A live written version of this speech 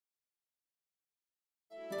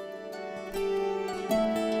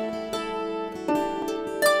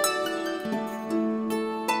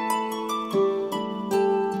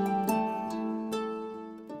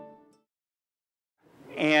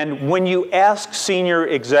And when you ask senior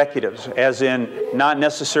executives, as in not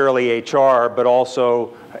necessarily HR, but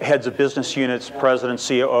also heads of business units, presidents,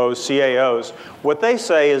 COOs, CAOs, what they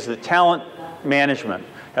say is that talent management,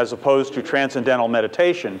 as opposed to transcendental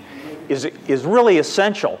meditation, is really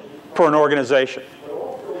essential for an organization.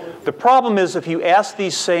 The problem is if you ask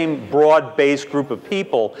these same broad-based group of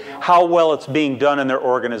people how well it's being done in their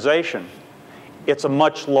organization, it's a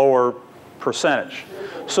much lower percentage.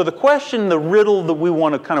 So the question, the riddle that we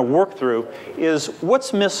want to kind of work through is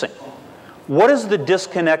what's missing? What is the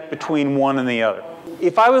disconnect between one and the other?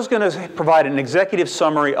 If I was going to provide an executive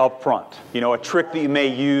summary up front, you know, a trick that you may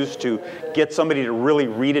use to get somebody to really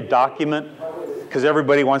read a document, because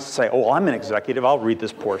everybody wants to say, oh, I'm an executive, I'll read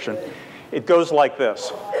this portion. It goes like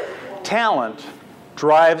this. Talent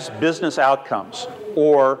drives business outcomes,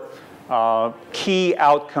 or key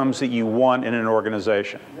outcomes that you want in an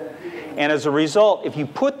organization. And as a result, if you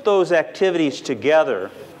put those activities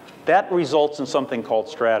together, that results in something called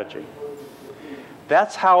strategy.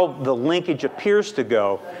 That's how the linkage appears to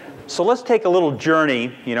go. So let's take a little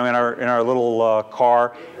journey, you know, in our little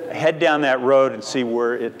car, head down that road and see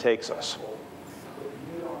where it takes us.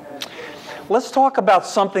 Let's talk about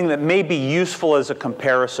something that may be useful as a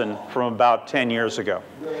comparison from about 10 years ago.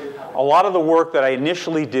 A lot of the work that I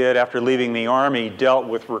initially did after leaving the Army dealt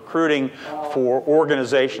with recruiting for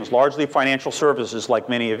organizations, largely financial services like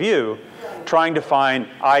many of you, trying to find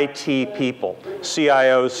IT people,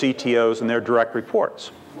 CIOs, CTOs, and their direct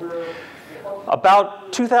reports.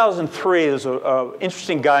 About 2003, there's an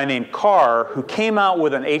interesting guy named Carr who came out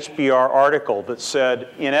with an HBR article that said,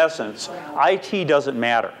 in essence, IT doesn't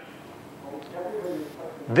matter.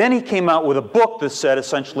 Then he came out with a book that said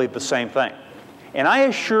essentially the same thing. And I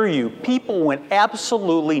assure you, people went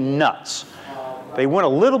absolutely nuts. They went a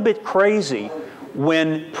little bit crazy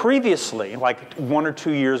when previously, like 1 or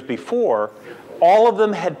 2 years before, all of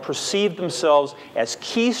them had perceived themselves as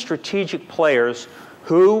key strategic players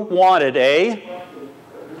who wanted a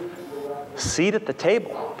seat at the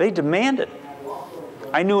table. They demanded.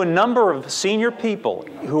 I knew a number of senior people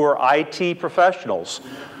who were IT professionals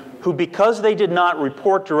who, because they did not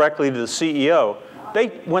report directly to the CEO,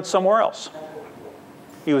 they went somewhere else.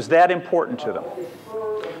 It was that important to them.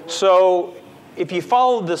 So if you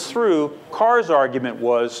followed this through, Carr's argument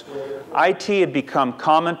was IT had become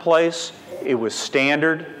commonplace, it was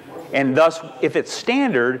standard, and thus, if it's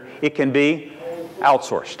standard, it can be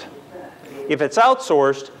outsourced. If it's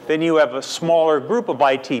outsourced, then you have a smaller group of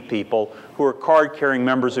IT people who are card-carrying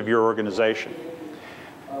members of your organization.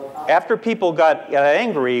 After people got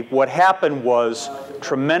angry, what happened was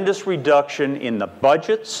tremendous reduction in the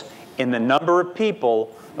budgets, in the number of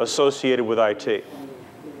people associated with IT.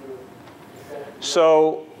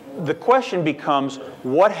 So the question becomes,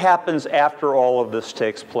 what happens after all of this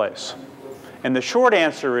takes place? And the short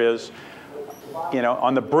answer is, you know,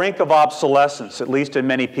 on the brink of obsolescence, at least in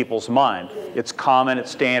many people's mind. It's common,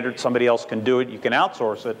 it's standard, somebody else can do it, you can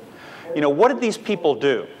outsource it. You know, what did these people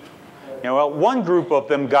do? You know, well, one group of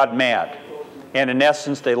them got mad. And in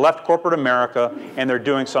essence, they left corporate America and they're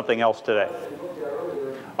doing something else today.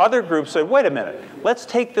 Other groups said, wait a minute, let's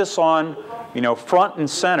take this on, you know, front and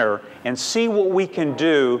center and see what we can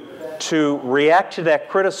do to react to that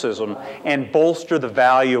criticism and bolster the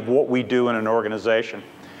value of what we do in an organization.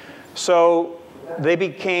 So they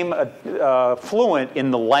became fluent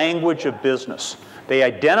in the language of business. They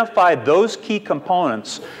identified those key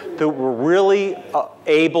components that were really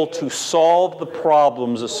able to solve the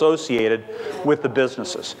problems associated with the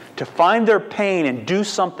businesses, to find their pain and do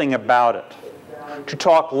something about it, to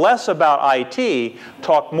talk less about IT,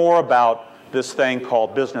 talk more about this thing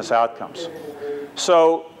called business outcomes.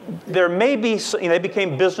 So there may be, you know, they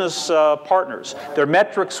became business partners. Their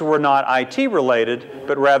metrics were not IT related,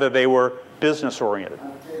 but rather they were business oriented.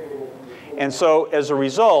 And so as a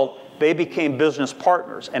result, they became business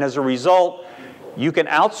partners. And as a result, you can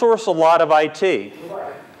outsource a lot of IT,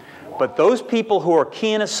 but those people who are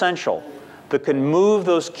key and essential, that can move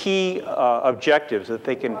those key objectives, that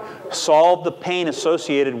they can solve the pain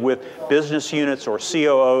associated with business units or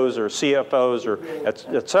COOs or CFOs or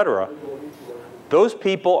et cetera, those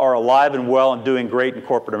people are alive and well and doing great in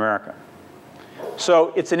corporate America.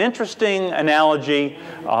 So it's an interesting analogy.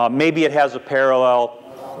 Maybe it has a parallel.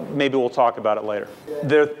 Maybe we'll talk about it later.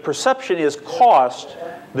 The perception is cost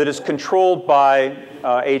that is controlled by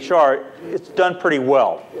HR. It's done pretty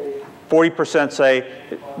well. 40% say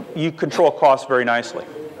you control costs very nicely.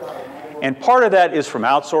 And part of that is from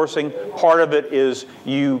outsourcing. Part of it is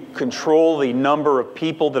you control the number of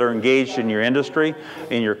people that are engaged in your industry,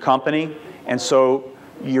 in your company. And so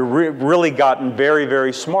you've really gotten very,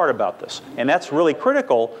 very smart about this. And that's really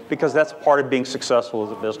critical because that's part of being successful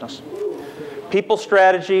as a business. People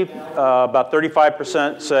strategy, about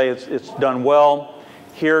 35% say it's done well.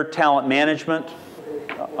 Here, talent management,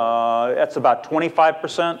 that's about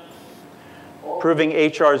 25%. Proving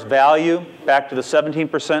HR's value, back to the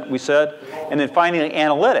 17% we said. And then finally,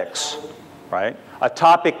 analytics, right? A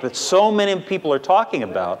topic that so many people are talking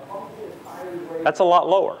about, that's a lot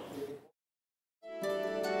lower.